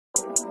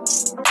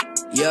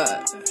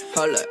Yeah,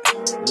 hold up.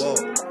 Whoa,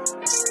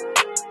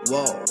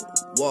 whoa,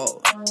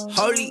 whoa.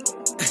 Holy.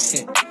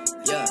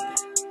 Yeah.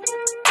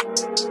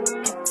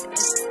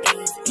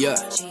 Yeah,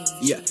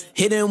 yeah.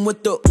 Hit him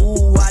with the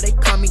ooh, why they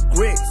call me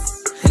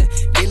grits?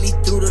 Dilly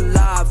through the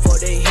live before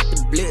they hit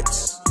the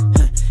blitz.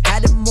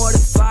 Had them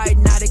mortified,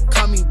 now they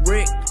call me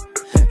Rick.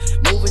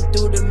 Moving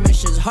through the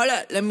missions. Hold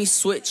up, let me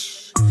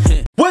switch.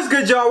 What's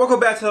good, y'all? Welcome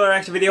back to another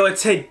reaction video, and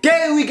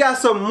today we got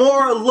some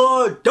more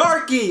Lil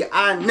Darkie.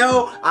 I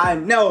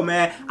know,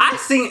 man. I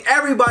seen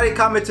everybody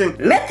commenting,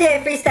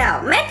 Methhead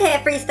Freestyle,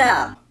 Methhead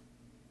Freestyle.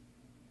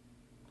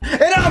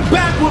 and I'm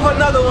back with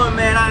another one,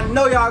 man. I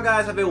know y'all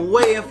guys have been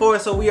waiting for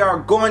it, so we are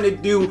going to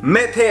do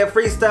Methhead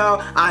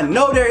Freestyle. I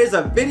know there is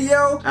a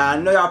video, and I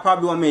know y'all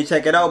probably want me to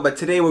check it out, but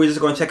today we're just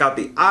going to check out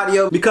the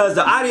audio, because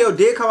the audio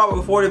did come out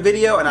before the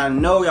video, and I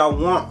know y'all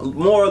want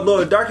more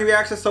Lil Darkie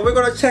reactions, so we're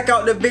going to check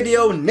out the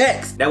video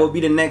next. That will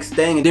be the next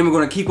thing, and then we're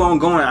going to keep on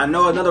going. I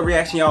know another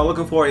reaction y'all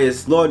looking for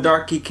is Lil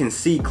Darkie can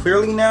see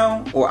clearly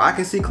now, or I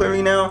can see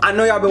clearly now. I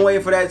know y'all been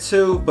waiting for that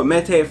too, but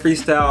Methhead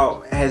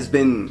Freestyle has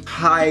been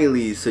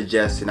highly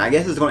suggested. I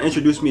guess it's going to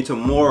introduce me to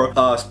more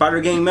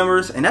Spider Gang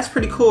members, and that's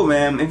pretty cool,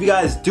 man. If you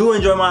guys do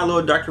enjoy my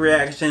Lil Darkie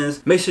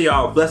reactions, make sure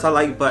y'all bless that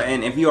like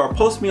button. If you are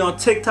posting me on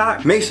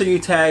TikTok, make sure you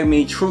tag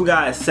me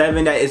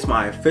TrueGawd7. That is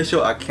my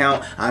official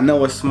account. I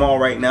know it's small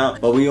right now,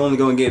 but we only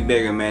gonna get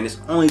bigger, man. It's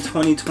only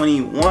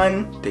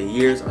 2021. The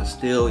years are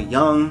still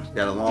young.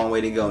 Got a long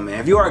way to go,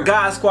 man. If you are a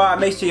God Squad,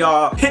 make sure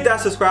y'all hit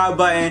that subscribe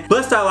button,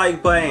 bless that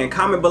like button, and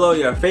comment below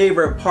your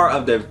favorite part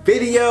of the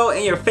video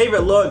and your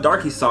favorite Lil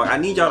Darkie song. I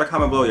need y'all to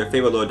comment below your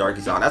favorite Lil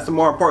Darkie song. That's the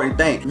more important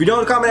thing. If you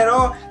don't comment at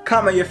all,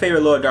 comment your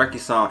favorite Lil Darkie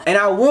song. And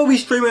I will be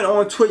streaming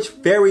on Twitch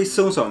very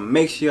soon, so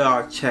make sure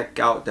y'all check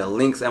out the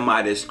links in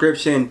my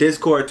description.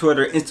 Discord,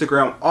 Twitter,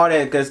 Instagram, all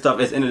that good stuff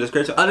is in the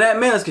description. Other than that,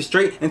 man, let's get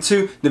straight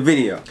into the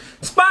video.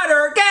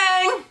 Spider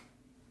Gang!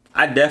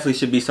 I definitely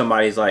should be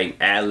somebody's like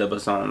ad-lib or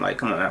something. Like,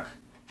 come on now.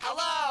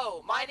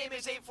 Hello, my name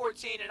is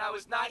 814 and I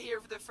was not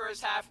here for the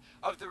first half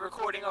of the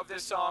recording of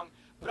this song,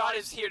 but I'm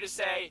just here to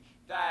say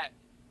that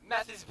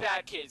meth is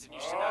bad, kids, and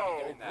you should not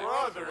be doing that.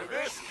 Oh, brother,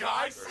 this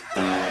guy's...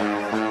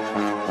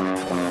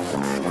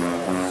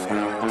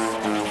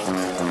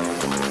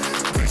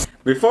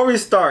 Before we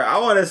start, I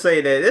want to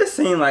say that this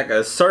seemed like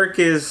a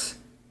circus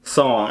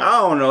song. I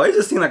don't know, it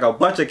just seemed like a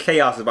bunch of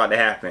chaos is about to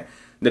happen.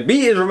 The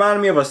beat is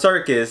reminding me of a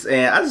circus,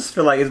 and I just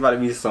feel like it's about to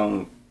be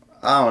some,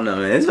 I don't know,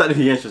 man, it's about to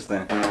be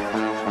interesting.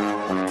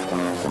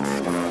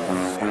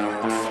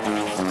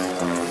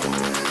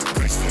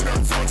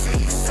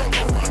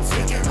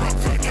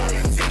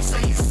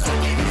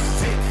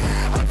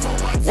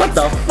 What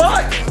the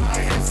fuck?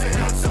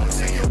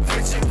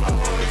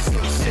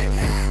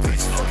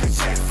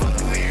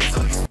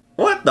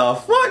 What the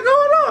fuck going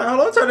on? Hold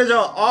on, turn this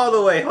on all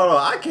the way. Hold on,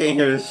 I can't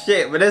hear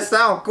shit, but it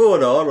sounds cool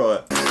though. Hold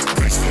on.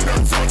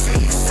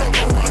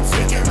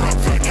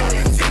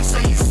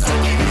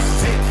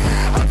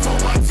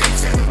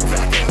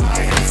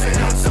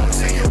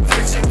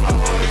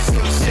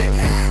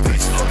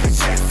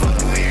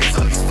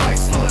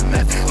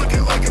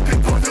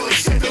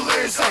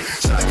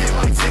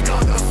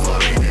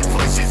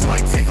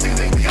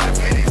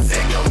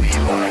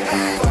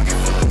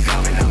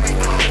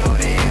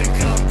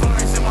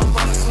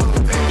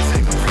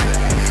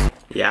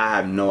 Yeah, I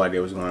have no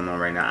idea what's going on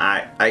right now.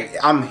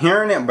 I'm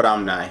hearing it, but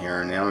I'm not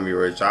hearing it. I'm gonna be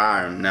rich.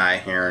 I am not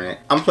hearing it.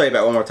 I'm playing it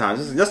back one more time,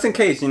 just in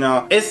case, you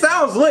know. It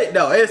sounds lit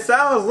though. It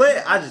sounds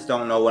lit. I just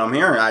don't know what I'm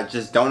hearing. I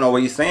just don't know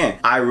what he's saying.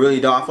 I really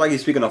don't. I feel like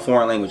he's speaking a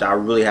foreign language. I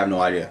really have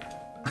no idea.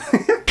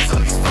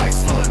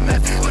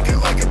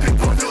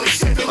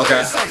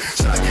 Okay.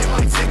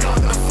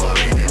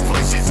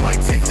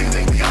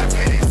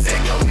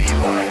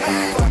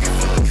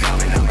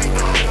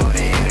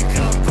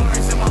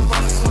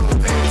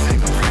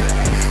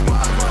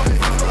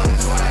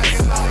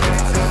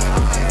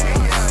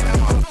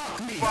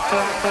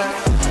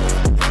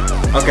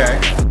 Okay.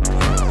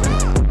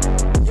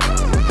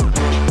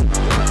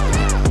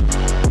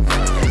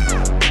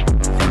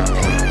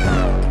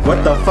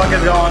 What the fuck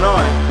is going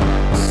on?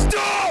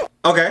 Stop!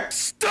 Okay.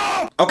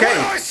 Stop!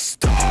 Okay.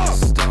 Stop!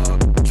 Stop!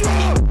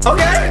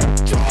 Okay.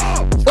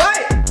 Stop!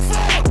 What?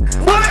 Fuck!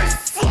 What?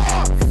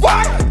 Fuck!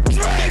 What?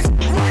 Drink!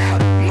 Run!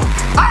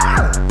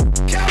 Ah!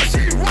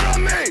 Galaxy, run on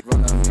me!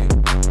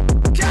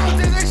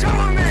 Galaxy, they jump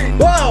on me!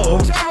 Whoa!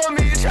 Jump on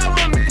me!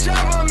 Jump on me!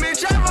 Jump on me!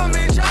 Jump on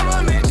me! Jump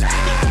on me!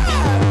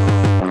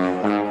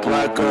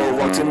 Black girl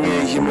walked to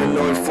me,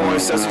 humanoid form,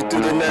 says you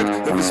through the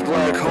neck of his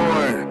black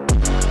horn.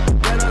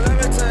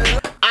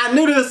 I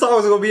knew this song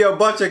was gonna be a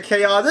bunch of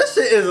chaos. This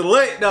shit is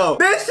lit though.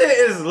 This shit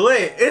is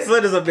lit. It's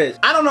lit as a bitch.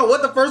 I don't know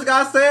what the first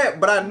guy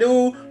said, but I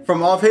knew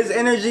from off his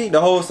energy,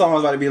 the whole song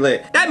was about to be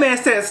lit. That man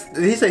said,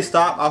 did he say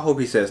stop? I hope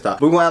he said stop.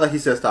 We're gonna act like he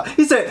said stop.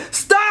 He said,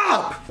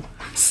 stop!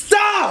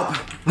 Stop!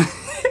 I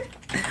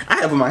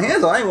had to put my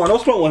hands on. I ain't want no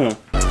smoke with him.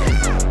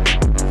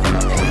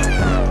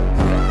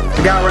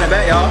 The guy running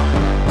back, y'all.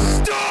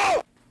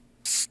 Stop!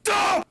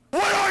 Stop!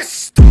 When I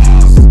stop!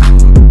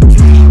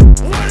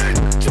 When I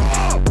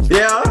stop!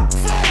 Yeah.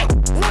 Fuck!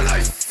 When I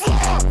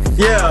fuck!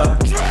 Yeah.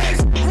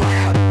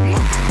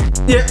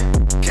 Yeah.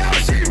 Count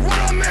sheep, run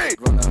on me.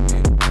 Run on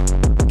me.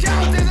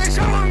 Count this, they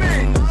chop on me.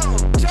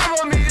 Chop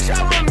on me,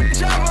 chop on me,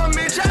 chop on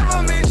me, chop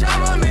on me,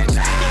 chop on me.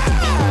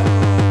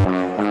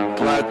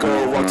 Black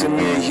girl walk to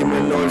me,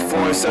 humanoid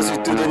form, says you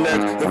through the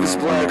neck of his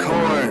black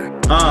horn.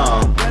 Then I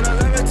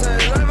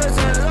levitate,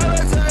 levitate,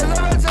 levitate,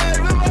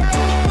 levitate, with my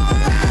own.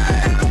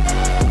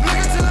 Look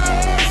into the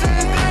horse and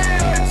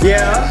the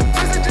Yeah.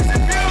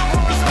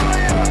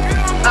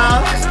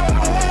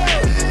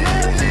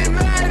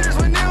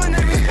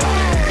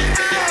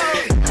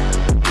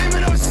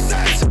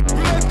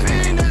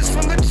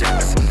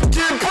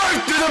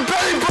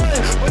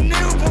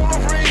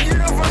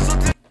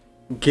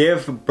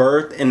 Give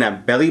birth in a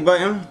belly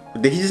button?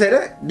 Did he just say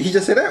that? Did he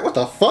just say that? What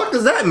the fuck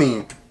does that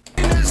mean?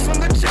 Penis in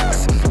the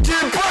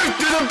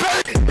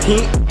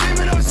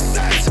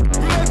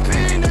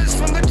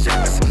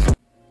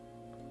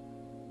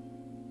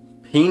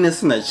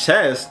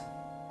chest?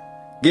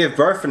 Give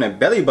birth in a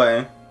belly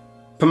button?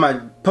 Put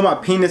my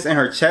penis in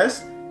her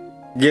chest?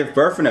 Give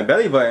birth in a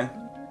belly button?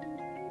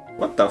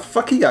 What the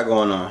fuck he got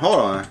going on? Hold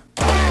on.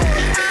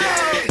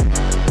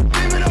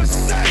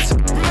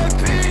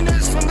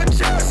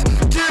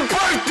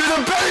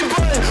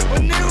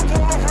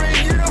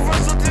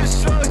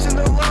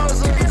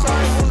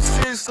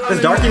 Is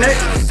Darkie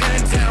next?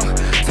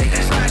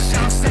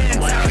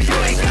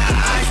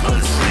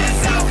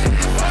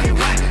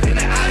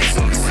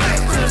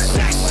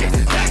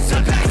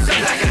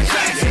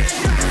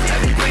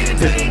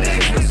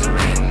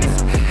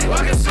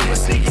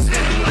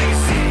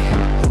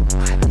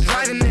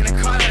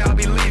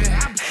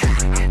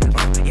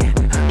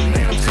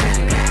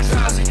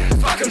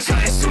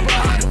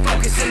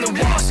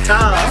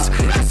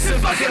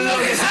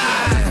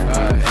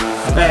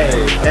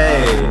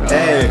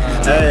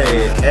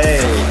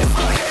 Hey.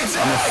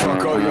 I'ma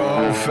fuck all your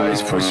whole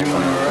face, put you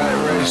on a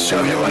rat race,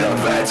 shove you in a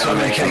vat, so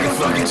make cake and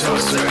fucking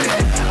toast it.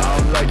 I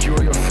don't like you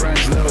or your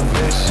friends, little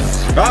bitch.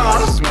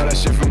 Smell that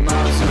shit from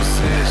miles to a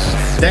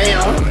snitch.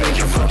 Damn. Make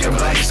your fucking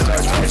body start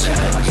twitching.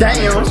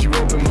 Damn. You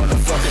open,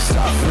 motherfucker,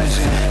 stop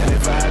flinching. And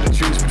if I had to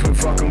choose between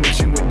fucking with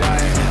you and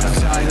dying, I'm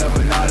tying up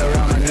a knot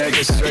around my neck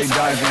and straight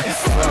diving.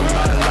 Fuck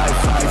my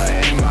life, I'ma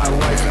aim my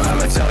wife, and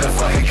I'ma tell the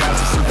fucking cops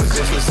to super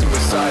bitch was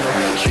suicidal.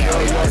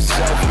 Kill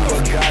yourself, you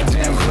a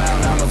goddamn clown.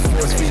 I'm a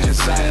force feed your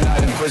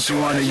cyanide and put you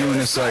on a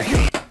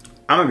unicycle.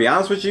 I'm gonna be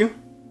honest with you.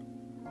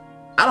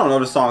 I don't know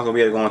the song's gonna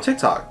be able to go on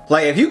TikTok.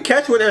 Like, if you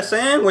catch what they're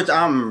saying, which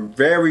I'm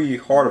very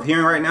hard of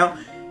hearing right now,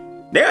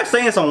 they're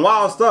saying some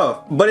wild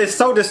stuff, but it's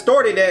so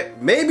distorted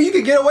that maybe you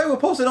could get away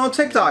with posting on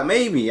TikTok.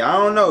 Maybe, I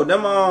don't know.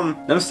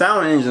 Them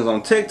sound engines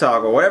on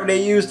TikTok or whatever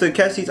they use to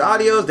catch these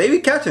audios, they be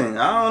catching.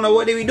 I don't know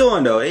what they be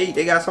doing though.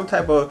 They got some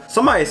type of,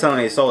 somebody selling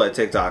their soul at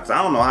TikTok. So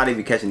I don't know how they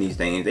be catching these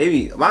things.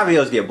 My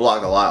videos get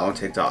blocked a lot on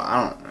TikTok.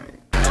 I don't know.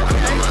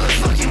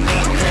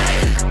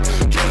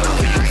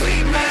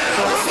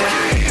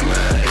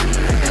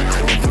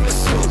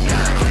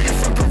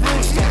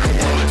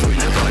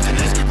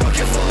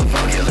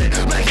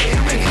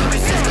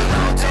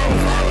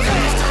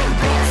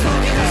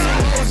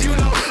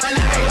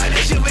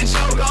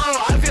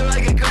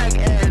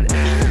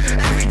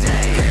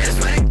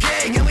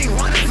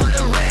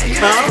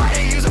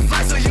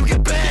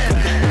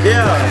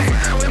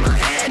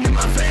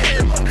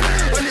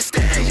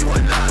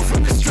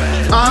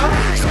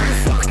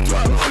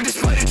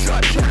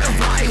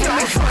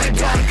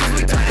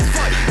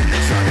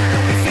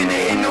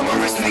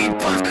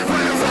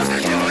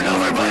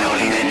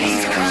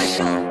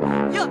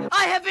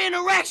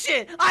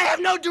 I have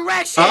no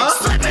direction.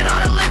 Slipping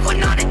on a liquid,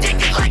 not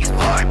addicted like it's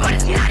boring, but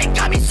it's not. It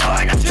got me sore,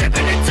 and I'm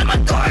tripping into my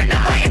core, and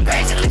I'm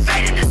impatiently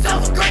fading this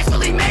self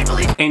gracefully made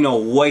believe. Ain't no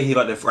way he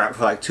let this rap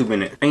for like 2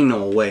 minutes. Ain't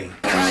no way.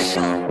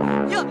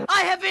 Yo,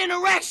 I have an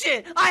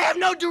erection. I have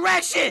no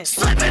direction.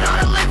 Slipping on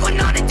a liquid,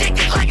 not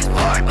addicted like it's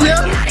boring, but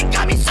it's not. It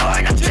got me sore,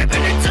 and I'm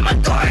tripping into my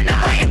core, and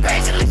I'm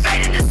impatiently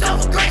fading this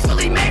self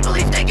gracefully made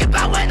believe. Think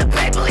about when the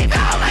paper leave.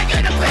 How am I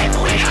gonna pay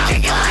for it?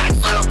 Kick it like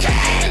it's Luke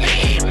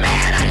Cage.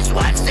 Man, I just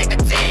want to stick a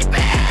teeth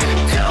back.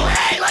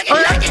 Like a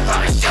Nike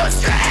from a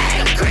shoestring.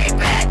 I'm creeping,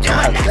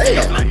 doing that shit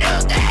is my new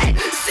thing.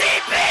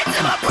 Seep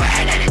into my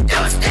brain and it do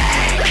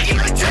stay. Like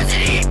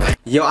electricity.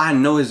 Yo, I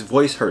know his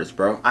voice hurts,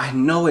 bro. I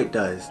know it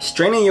does.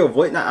 Straining your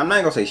voice, I'm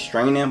not gonna say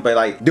straining, but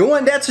like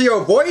doing that to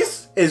your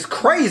voice is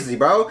crazy,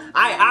 bro.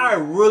 I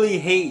really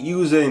hate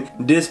using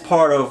this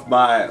part of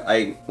my,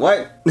 like,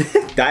 what?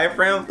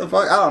 Diaphragm? The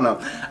fuck? I don't know.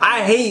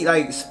 I hate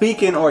like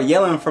speaking or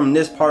yelling from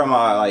this part of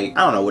my, like,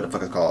 I don't know what the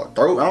fuck it's called.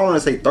 Throat? I don't want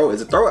to say throat.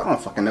 Is it throat? I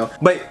don't fucking know.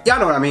 But y'all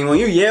know what I mean. When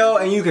you yell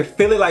and you can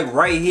feel it like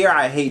right here,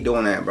 I hate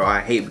doing that, bro. I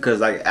hate, because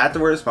like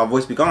afterwards my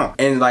voice be gone.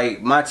 And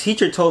like my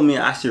teacher told me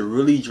I should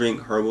really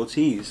drink herbal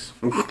teas.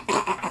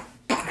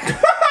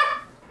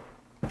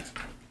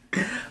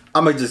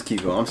 I'ma just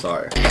keep going. I'm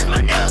sorry. It's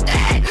my new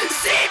thing.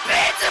 Seep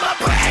into my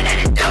brain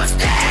and it do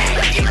stay.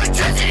 Like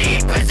electricity,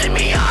 pissing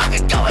me off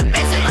and going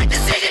missing. Like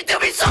decision to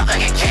be solved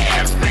like a kid.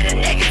 I'm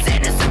spinning niggas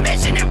into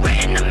submission and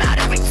waiting them out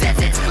of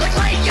existence. Look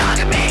like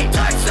young me,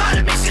 dark side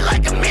of me, she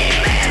like a meme,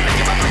 man.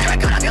 Make my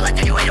record, I feel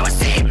like you into a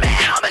seed, man.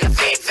 I'll make a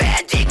feed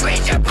fan,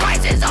 decrease your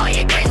prices.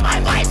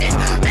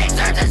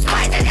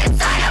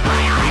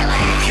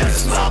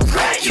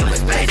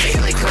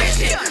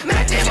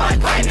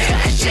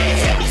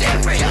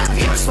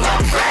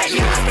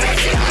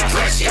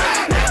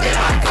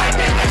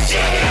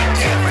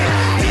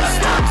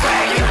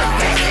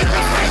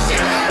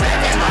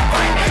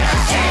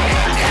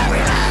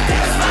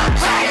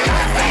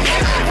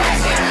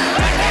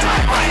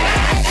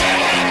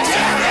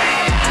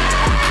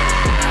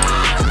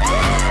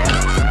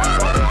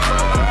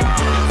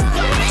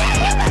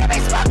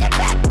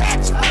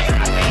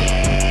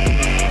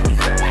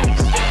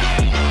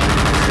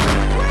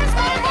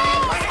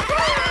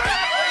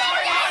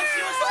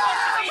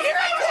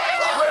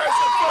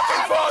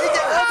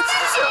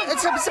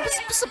 It's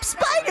some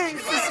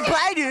spiders.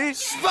 Spider.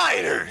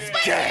 Spider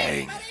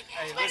gang.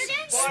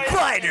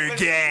 Spider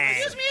gang.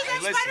 Excuse me,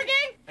 is that Spider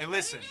Gang? Hey,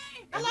 listen.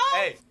 Hello?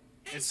 Hey,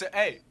 it's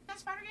hey. Is that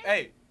Spider Gang?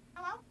 Hey,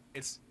 Hello?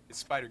 it's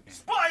Spider gang.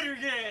 Spider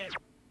Gang!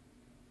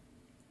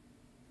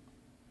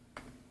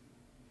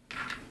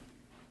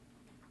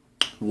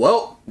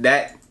 Well,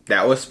 that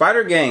was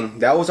Spider Gang.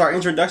 That was our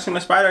introduction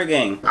to Spider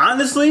Gang.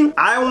 Honestly,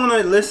 I want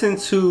to listen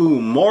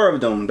to more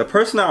of them. The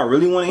person I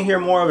really want to hear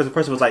more of is the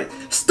person who was like,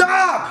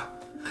 stop!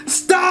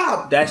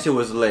 Stop! That shit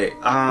was lit.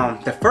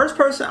 The first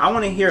person I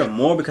want to hear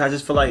more because I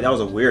just feel like that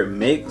was a weird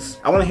mix.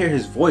 I want to hear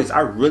his voice.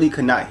 I really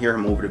could not hear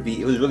him over the beat.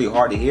 It was really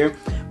hard to hear.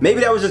 Maybe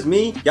that was just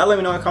me. Y'all let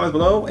me know in the comments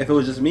below if it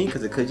was just me,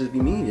 because it could just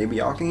be me. Maybe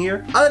y'all can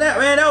hear. Other than that,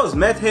 man, that was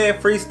Methhead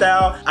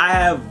Freestyle. I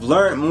have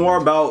learned more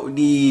about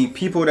the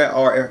people that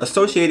are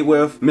associated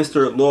with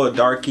Mr. Lil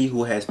Darkie,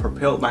 who has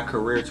propelled my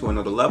career to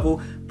another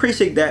level.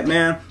 Appreciate that,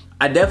 man.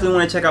 I definitely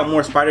want to check out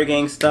more Spider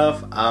Gang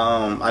stuff.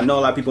 I know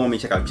a lot of people want me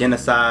to check out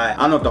Genocide. I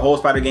don't know if the whole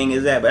Spider Gang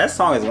is that, but that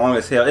song is long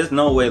as hell. There's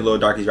no way Lil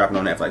Darkie's rapping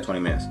on that for like 20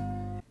 minutes.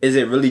 Is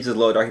it really just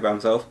Lil Darkie by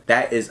himself?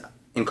 That is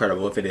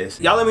incredible if it is.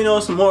 Y'all let me know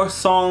some more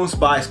songs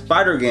by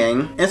Spider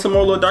Gang and some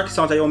more Lil Darkie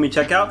songs that you want me to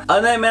check out.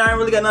 Other than that, man, I ain't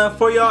really got nothing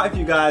for y'all. If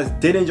you guys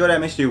did enjoy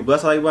that, make sure you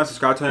bless the like button,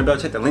 subscribe to the bell,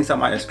 check the links out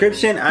in my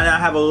description. And I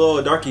have a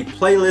Lil Darkie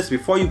playlist.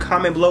 Before you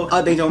comment below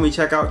other things you want me to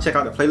check out the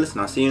playlist, and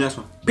I'll see you in the next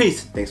one.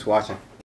 Peace. Thanks for watching.